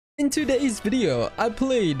In today's video, I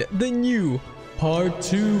played the new Part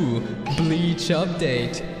 2 Bleach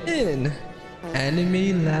update in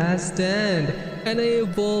Anime Last Stand, and I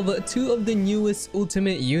evolved two of the newest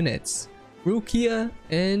ultimate units, Rukia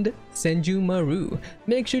and Senjumaru.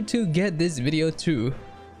 Make sure to get this video to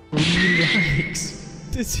 3 likes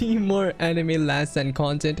to see more Anime Last Stand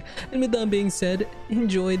content, and with that being said,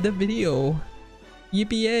 enjoy the video.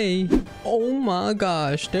 Yippee! Oh my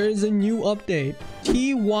gosh, there is a new update.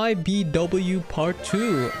 TYBW Part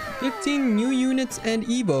 2. 15 new units and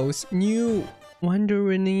evos. New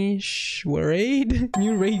Wanderinish raid.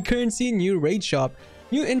 New raid currency. New raid shop.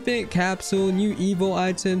 New infinite capsule. New Evo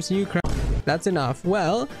items. New crown. That's enough.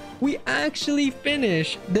 Well, we actually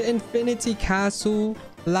finished the Infinity Castle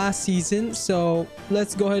last season. So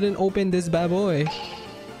let's go ahead and open this bad boy.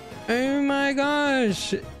 Oh my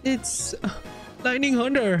gosh. It's... Lightning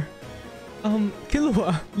Hunter.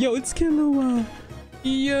 Killua. Yo, it's Killua.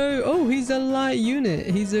 Yo, oh, he's a light unit.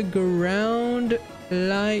 He's a ground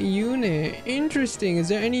light unit. Interesting. Is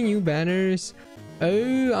there any new banners?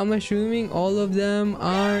 Oh, I'm assuming all of them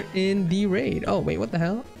are in the raid. Oh, wait, what the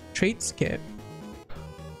hell? Trait skip.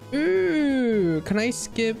 Ooh, can I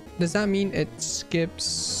skip? Does that mean it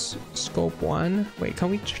skips scope 1? Wait, can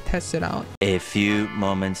we test it out? A few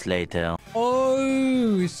moments later.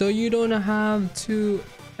 Oh, so you don't have to...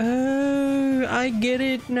 Oh, I get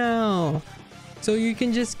it now. So you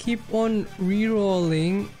can just keep on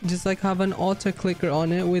re-rolling, just like have an auto clicker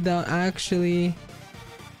on it without actually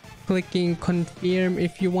clicking confirm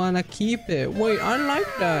if you want to keep it. Wait, I like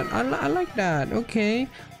that. I like that. Okay.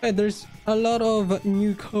 Hey, there's a lot of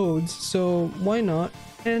new codes, so why not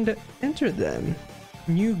and enter them.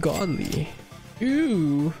 New godly.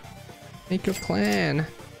 Ooh, make your clan.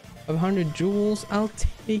 100 jewels, I'll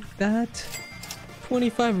take that.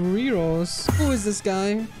 25 rerolls. Who is this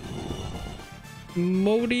guy?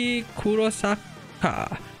 Modi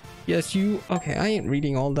Kurosaka. Yes, you... Okay, I ain't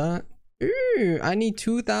reading all that. Ooh, I need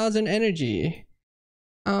 2,000 energy.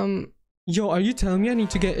 Yo, are you telling me I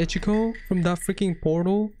need to get Ichiko from that freaking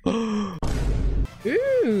portal? Ooh,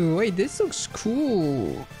 wait, this looks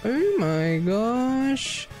cool. Oh my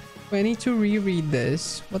gosh. Wait, I need to reread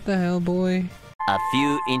this. What the hell, boy? A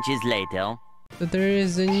few inches later. So there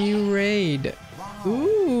is a new raid.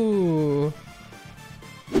 Ooh.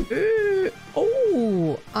 Ooh.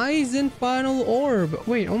 Oh, Eyes in Final Orb.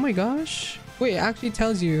 Wait, oh my gosh. Wait, it actually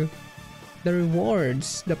tells you the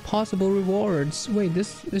rewards, the possible rewards. Wait,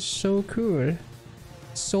 this is so cool.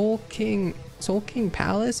 Soul King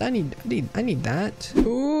Palace. I need that.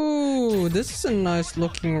 Ooh, this is a nice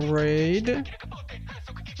looking raid.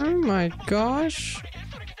 Oh my gosh.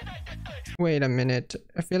 Wait a minute.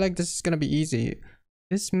 I feel like this is gonna be easy.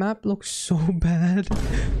 This map looks so bad,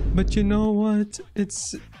 but you know what?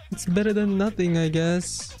 It's better than nothing, I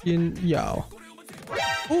guess. Yo.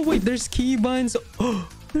 Oh wait, there's keybinds. Oh,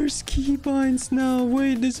 there's keybinds now.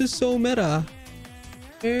 Wait, this is so meta.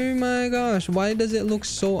 Oh my gosh, why does it look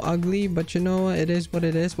so ugly? But you know what? It is what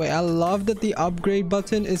it is. Wait, I love that the upgrade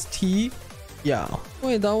button is T. Yeah.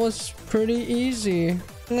 Wait, that was pretty easy.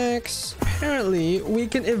 Next, apparently we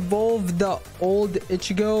can evolve the old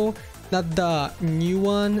Ichigo, not the new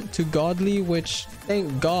one, to godly, which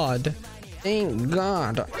thank god.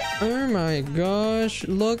 Oh my gosh,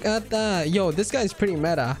 look at that. Yo, this guy's pretty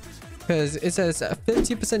meta because it says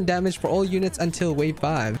 50% damage for all units until wave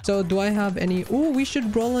 5. So do I have any... Oh, we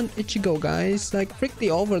should roll on Ichigo, guys. Like, frick the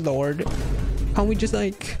overlord. Can't we just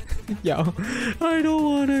like... Yo, I don't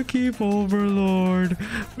want to keep overlord.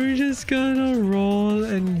 We're just gonna roll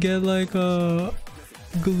and get like a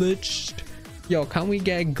glitched... Yo, can we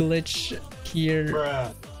get glitch here?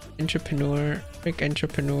 Bruh. Entrepreneur, frick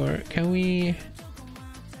entrepreneur. Can we...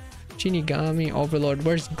 Shinigami overlord,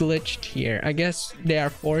 where's glitched here? I guess they are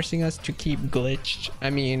forcing us to keep glitched. I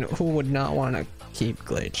mean, who would not want to keep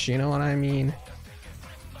glitched? You know what I mean?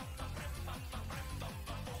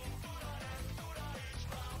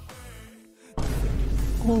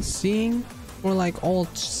 All seeing or like all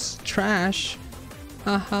trash.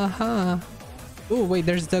 Ha ha ha. Oh wait,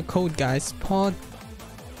 there's the code, guys.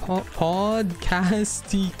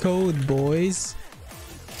 Podcasty code, boys.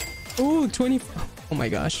 Oh, 20. Oh my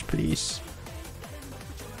gosh, please.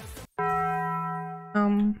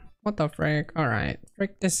 What the frick? All right,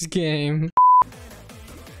 frick this game.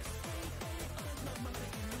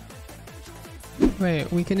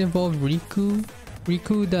 Wait, we can evolve Riku.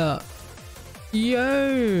 Riku the...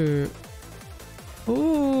 Yo!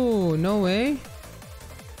 Oh, no way.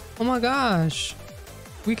 Oh my gosh.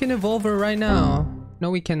 We can evolve her right now.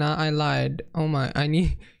 No, we cannot. I lied. Oh my, I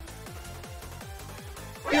need...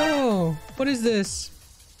 Yo! What is this?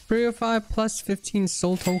 3 of 5 plus 15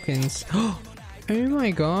 soul tokens. Oh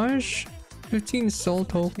my gosh. 15 soul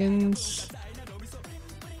tokens.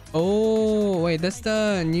 Oh, wait, that's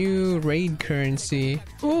the new raid currency.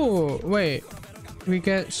 Oh, wait. We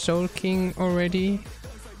get Soul King already?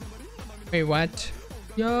 Wait, what?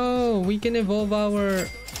 Yo, we can evolve our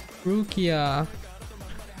Rukia.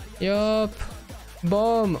 Yup.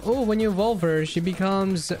 Boom. Oh, when you evolve her, she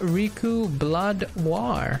becomes Riku Blood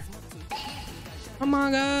War. Oh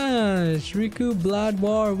my gosh. Riku Blood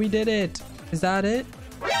War. We did it. Is that it?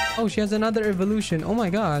 Oh, she has another evolution. Oh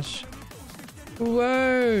my gosh.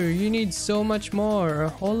 Whoa, you need so much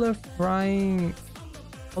more. Holofying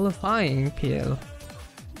peel.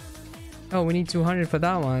 Oh, we need 200 for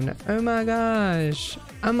that one. Oh my gosh.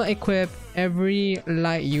 I'm gonna equip every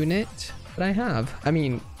light unit that I have. I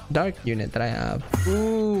mean, dark unit that I have.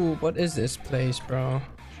 Ooh, what is this place, bro?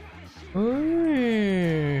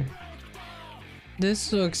 Ooh.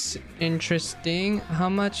 This looks interesting. How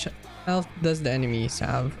much health does the enemies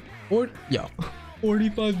have? Or, yo.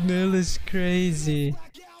 45 mil is crazy.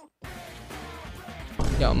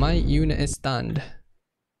 Yo, my unit is stunned.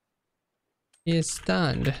 He is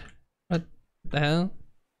stunned. What the hell?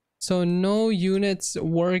 So no units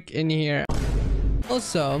work in here.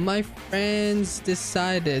 Also, my friends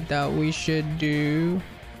decided that we should do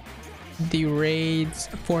the raids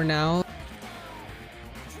for now.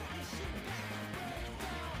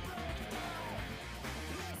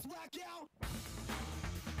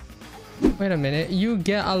 Wait a minute, you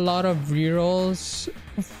get a lot of rerolls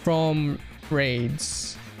from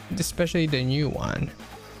raids, especially the new one.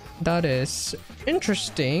 That is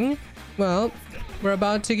interesting. Well, we're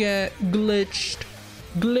about to get glitched.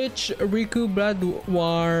 Glitch Riku Blood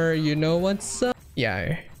War, you know what's up?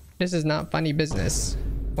 Yeah, this is not funny business.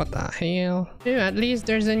 What the hell? Dude, at least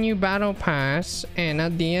there's a new battle pass, and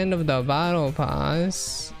at the end of the battle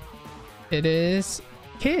pass, it is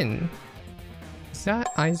Kin. Is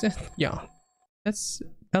that Aizen? Yeah.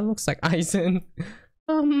 That looks like Aizen.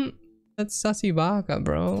 That's Sassy Baka,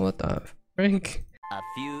 bro. What the frick? A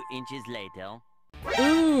few inches later.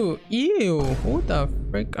 Ooh, ew. Who the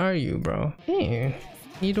frick are you, bro? Ew.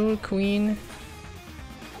 Needle Queen.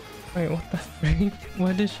 Wait, what the frick?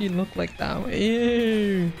 Why does she look like that?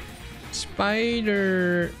 Ew.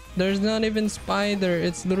 Spider. There's not even spider.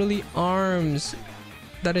 It's literally arms.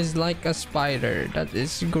 That is like a spider. That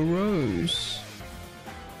is gross.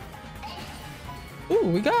 Ooh,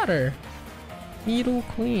 we got her. Needle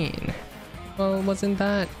Queen. Well, wasn't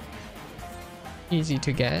that easy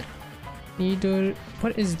to get? Needle.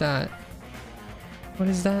 What is that? What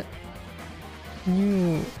is that?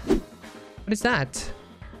 New. What is that?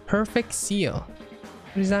 Perfect Seal.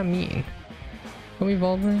 What does that mean? Can we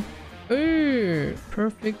evolve her? Ooh,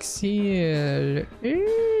 Perfect Seal.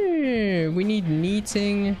 Ooh, we need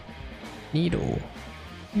Kneading Needle.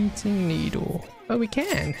 Kneading Needle. Oh, we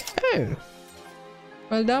can. Oh.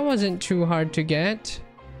 Well, that wasn't too hard to get.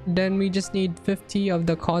 Then we just need 50 of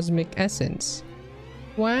the Cosmic Essence.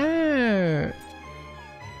 Wow.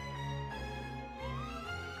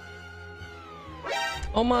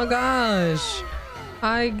 Oh my gosh.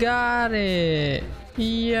 I got it.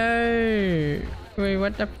 Yo. Wait,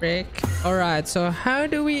 what the frick? Alright, so how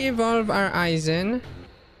do we evolve our Aizen?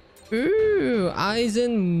 Ooh,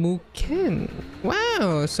 Aizen Muken.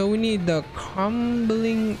 Wow, so we need the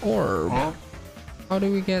Crumbling Orb. Huh? How do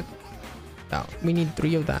we get... Oh, we need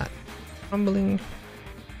 3 of that. Crumbling.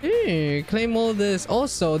 Hey, claim all this.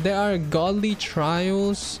 Also, there are godly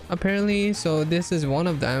trials apparently, so this is one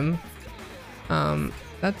of them.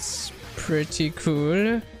 That's pretty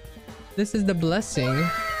cool. This is the blessing.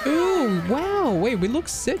 Ooh, wow. Wait, we look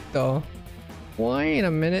sick though. Wait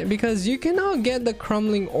a minute, because you cannot get the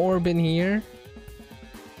Crumbling Orb in here.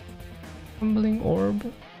 Crumbling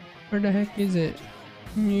Orb? Where the heck is it?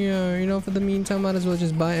 Yeah, you know, for the meantime, might as well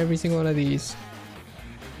just buy every single one of these.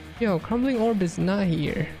 Yo, Crumbling Orb is not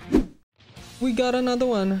here. We got another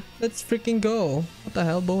one. Let's freaking go. What the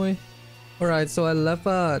hell, boy? Alright, so I left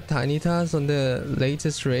a tiny task on the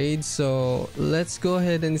latest raid, so let's go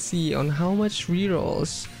ahead and see on how much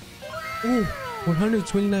rerolls. Ooh,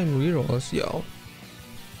 129 rerolls, yo.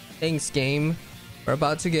 Thanks, game. We're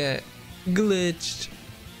about to get glitched.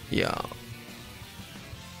 Yo.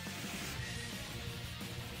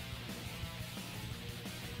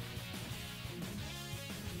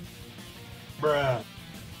 Bruh.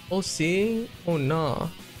 Oh, see? Oh, no.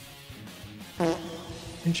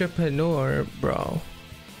 Entrepreneur, bro.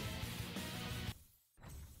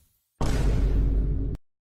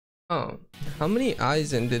 Oh, how many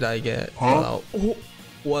Aizen did I get? Huh?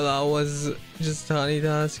 While I was just tiny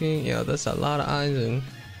tasking? Yeah, that's a lot of Aizen.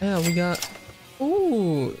 Yeah, we got... Ooh,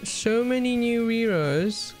 Ooh, so many new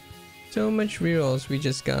rerolls. So much rerolls we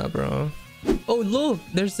just got, bro. Oh, look,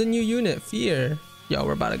 there's the new unit, Fear. Yo,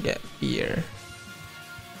 we're about to get Fear.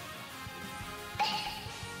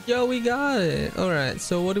 Yo, we got it. Alright,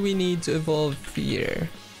 so what do we need to evolve Fear?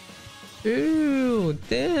 Ooh,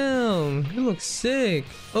 damn. It looks sick.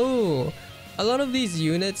 Oh, a lot of these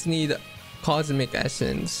units need Cosmic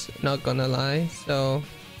Essence, not gonna lie. So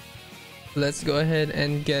let's go ahead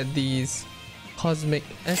and get these Cosmic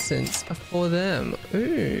Essence for them.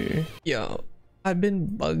 Ooh. Yo, I've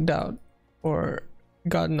been bugged out for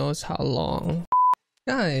God knows how long.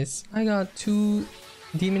 Guys, I got 2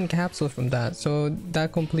 demon capsules from that, so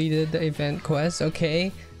that completed the event quest.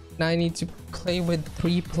 Okay, now I need to play with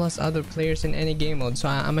 3+ other players in any game mode, so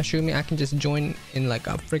I'm assuming I can just join in like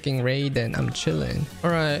a freaking raid and I'm chilling. All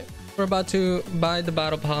right, we're about to buy the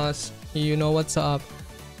battle pass. You know what's up.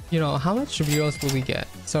 You know, how much rerolls will we get?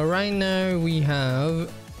 So right now we have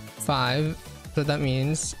 5, so that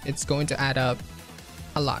means it's going to add up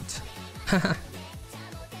a lot.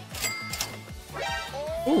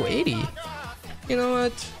 Oh, 80. You know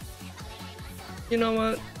what? You know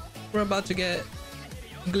what? We're about to get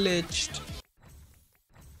glitched.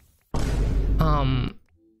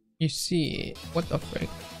 You see, what the frick?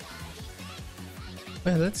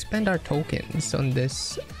 Well, let's spend our tokens on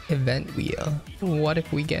this event wheel. What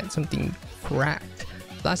if we get something cracked?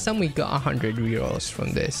 Last time we got 100 rerolls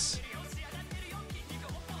from this.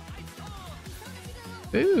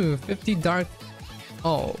 Ooh, 50 dark.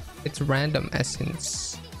 Oh, it's random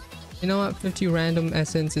essence. You know what? 50 random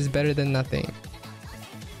essence is better than nothing.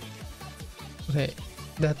 Okay,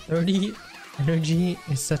 that 30 energy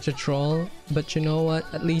is such a troll, but you know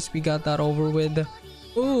what? At least we got that over with.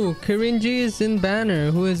 Ooh, Kirinji is in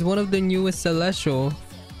banner, who is one of the newest Celestial.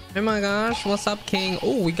 Oh my gosh, what's up, King?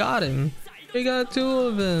 Oh, we got him. We got 2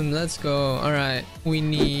 of them. Let's go. All right, we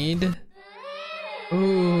need...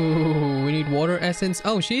 Ooh, we need water essence.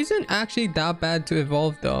 Oh, she isn't actually that bad to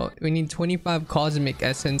evolve though. We need 25 cosmic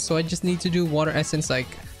essence, so I just need to do water essence like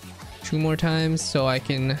 2 more times so I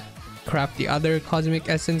can craft the other cosmic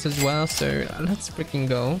essence as well. So let's freaking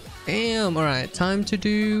go. Damn. All right, time to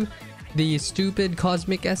do the stupid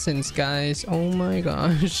cosmic essence, guys. Oh my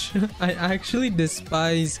gosh. I actually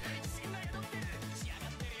despise...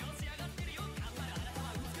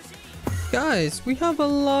 Guys, we have a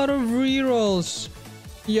lot of rerolls.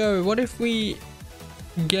 Yo, what if we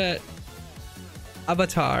get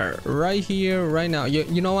Avatar right here, right now?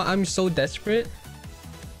 You know what? I'm so desperate.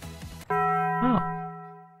 Wow.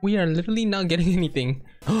 We are literally not getting anything.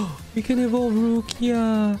 Oh, we can evolve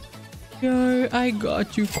Rukia. Yo, I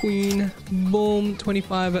got you, queen. Boom,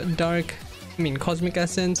 25 dark, cosmic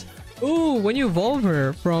essence. Ooh, when you evolve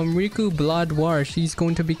her from Riku Blood War, she's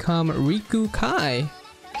going to become Riku Kai.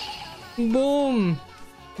 Boom.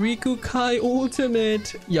 Riku Kai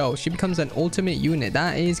ultimate. Yo, she becomes an ultimate unit.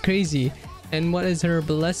 That is crazy. And what is her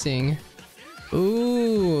blessing?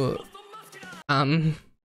 Ooh.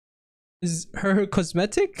 Is her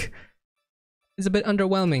cosmetic? Is a bit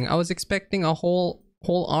underwhelming. I was expecting a whole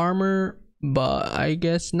armor, but I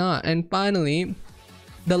guess not. And finally,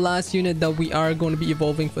 the last unit that we are going to be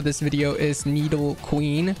evolving for this video is Needle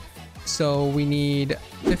Queen. So we need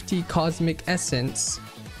 50 cosmic essence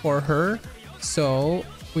for her. So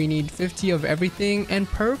we need 50 of everything, and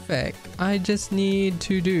perfect. I just need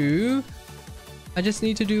to do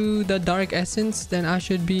the dark essence, then I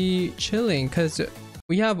should be chilling, because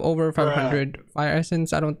we have over 500 fire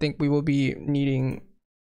essence. I don't think we will be needing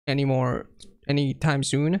any more anytime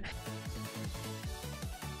soon.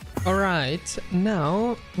 All right,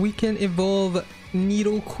 now we can evolve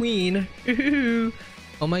Needle Queen.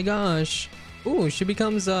 Oh my gosh. Ooh, she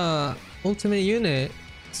becomes a ultimate unit.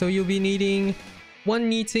 So you'll be needing 1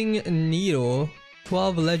 knitting needle,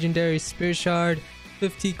 12 legendary spirit shard,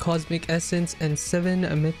 50 cosmic essence, and 7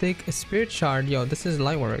 mythic spirit shard. Yo, this is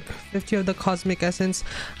light work. 50 of the cosmic essence.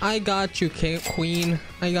 I got you, queen.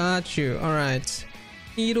 I got you. All right,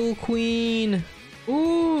 Needle Queen.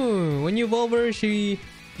 Ooh, when you evolve her, she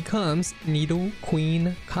becomes Needle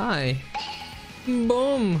Queen Kai.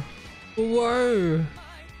 Boom. Whoa,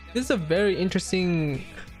 this is a very interesting,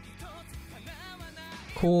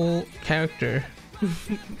 cool character.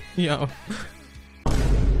 Yo.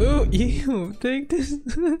 Oh, ew, take this.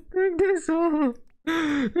 Take this off.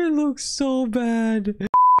 It looks so bad.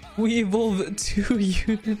 We evolved 2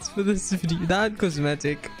 units for this video. That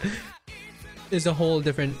cosmetic is a whole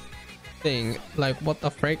different thing. Like, what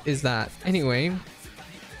the frick is that? Anyway,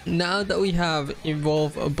 now that we have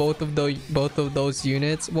evolved both of those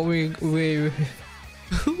units, what we're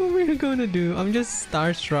what we're gonna do? I'm just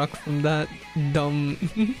starstruck from that dumb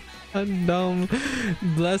A dumb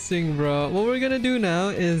blessing, bro. What we're gonna do now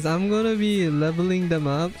is I'm gonna be leveling them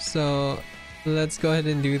up, so let's go ahead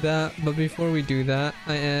and do that. But before we do that,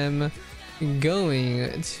 I am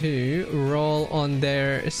going to roll on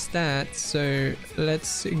their stats, so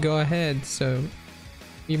let's go ahead. So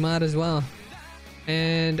we might as well.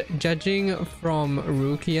 And judging from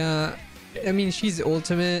Rukia, I mean, she's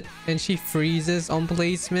ultimate and she freezes on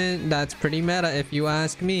placement. That's pretty meta if you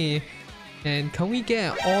ask me. And can we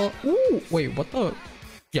get all... Ooh, wait, what the...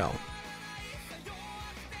 Yo,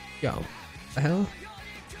 the hell?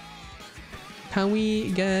 Can we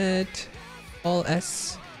get all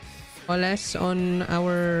S on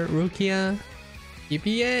our Rukia?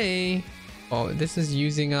 EPA. Oh, this is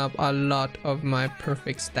using up a lot of my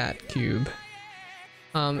perfect stat cube.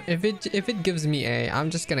 If it gives me A, I'm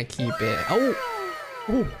just gonna keep it. Oh,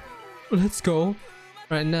 let's go.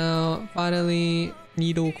 Right now, finally,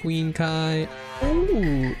 Needle Queen Kai.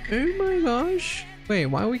 Oh my gosh. Wait,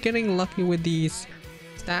 why are we getting lucky with these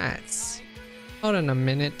stats? Hold on a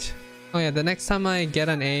minute. Oh yeah, the next time I get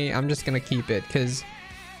an A, I'm just gonna keep it because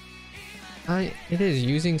it is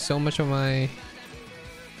using so much of my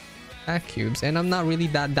stat cubes, and I'm not really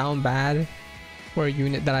that down bad for a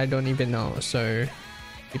unit that I don't even know. So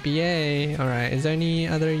PPA. All right, is there any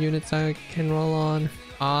other units I can roll on?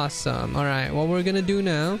 Awesome. All right, what we're gonna do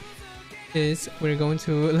now is we're going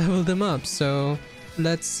to level them up, so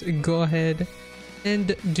let's go ahead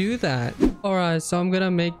and do that. All right, so I'm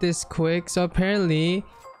gonna make this quick. So apparently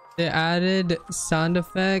they added sound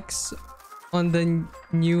effects on the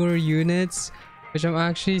newer units, which I'm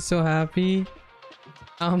actually so happy.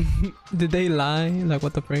 Did they lie? Like,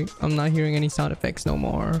 what the frick? I'm not hearing any sound effects no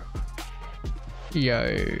more.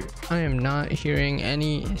 Yo, I am not hearing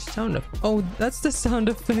any sound of... Oh, that's the sound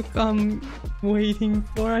effect I'm waiting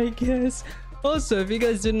for, I guess. Also, if you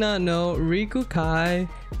guys did not know, Riku Kai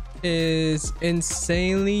is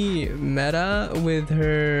insanely meta with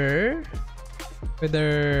her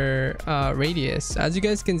radius. As you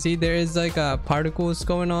guys can see, there is like particles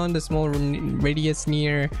going on, the small radius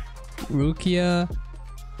near Rukia.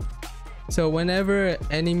 So whenever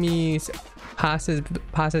enemies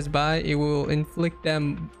passes by, it will inflict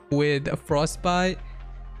them with a frostbite,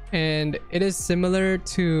 and it is similar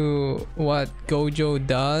to what Gojo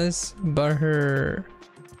does, but her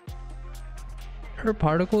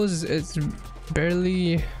particles is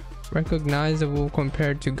barely recognizable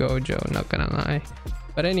compared to Gojo, not gonna lie.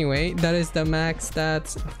 But anyway, that is the max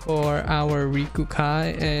stats for our Riku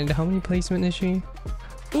Kai. And how many placement is she?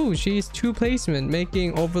 Ooh, she's 2 placement,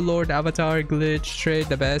 making Overlord, Avatar, Glitch, Trade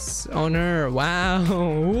the best on her. Wow,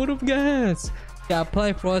 who would have guessed? Yeah,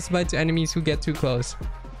 apply Frostbite to enemies who get too close.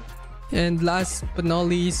 And last but not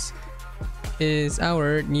least is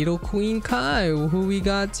our Needle Queen Kai, who we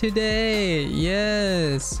got today.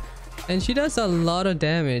 Yes. And she does a lot of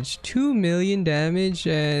damage. 2 million damage,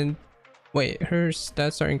 and... Wait, her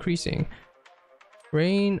stats are increasing.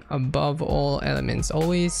 Rain above all elements.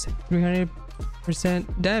 Always 300%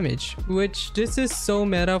 damage, which this is so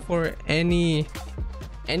meta for any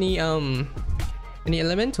elemental.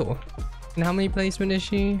 And how many placement is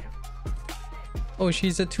she? Oh,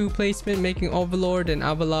 she's a 2 placement, making Overlord and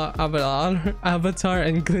Avatar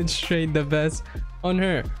and Glitch Trade the best on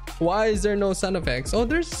her. Why is there no sound effects? Oh,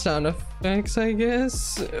 there's sound effects, I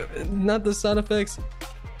guess. Not the sound effects,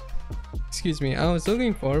 excuse me, I was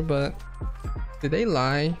looking for, but did they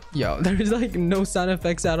lie? Yo, there's like no sound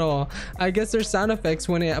effects at all. I guess there's sound effects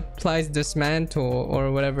when it applies Dismantle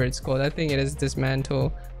or whatever it's called. I think it is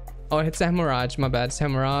Dismantle. Oh, it's Hemorrhage, my bad, it's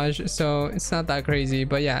Hemorrhage. So it's not that crazy,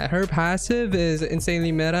 but yeah, her passive is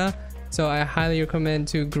insanely meta, so I highly recommend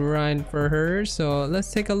to grind for her. So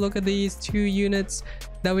let's take a look at these 2 units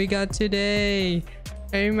that we got today.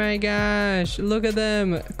 Oh my gosh, look at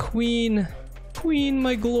them. Queen,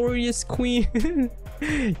 my glorious queen.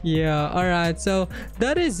 Yeah, all right, so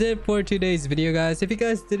that is it for today's video, guys. If you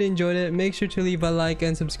guys did enjoy it, make sure to leave a like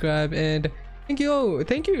and subscribe, and thank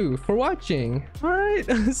you for watching. All right,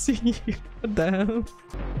 see you. What the hell?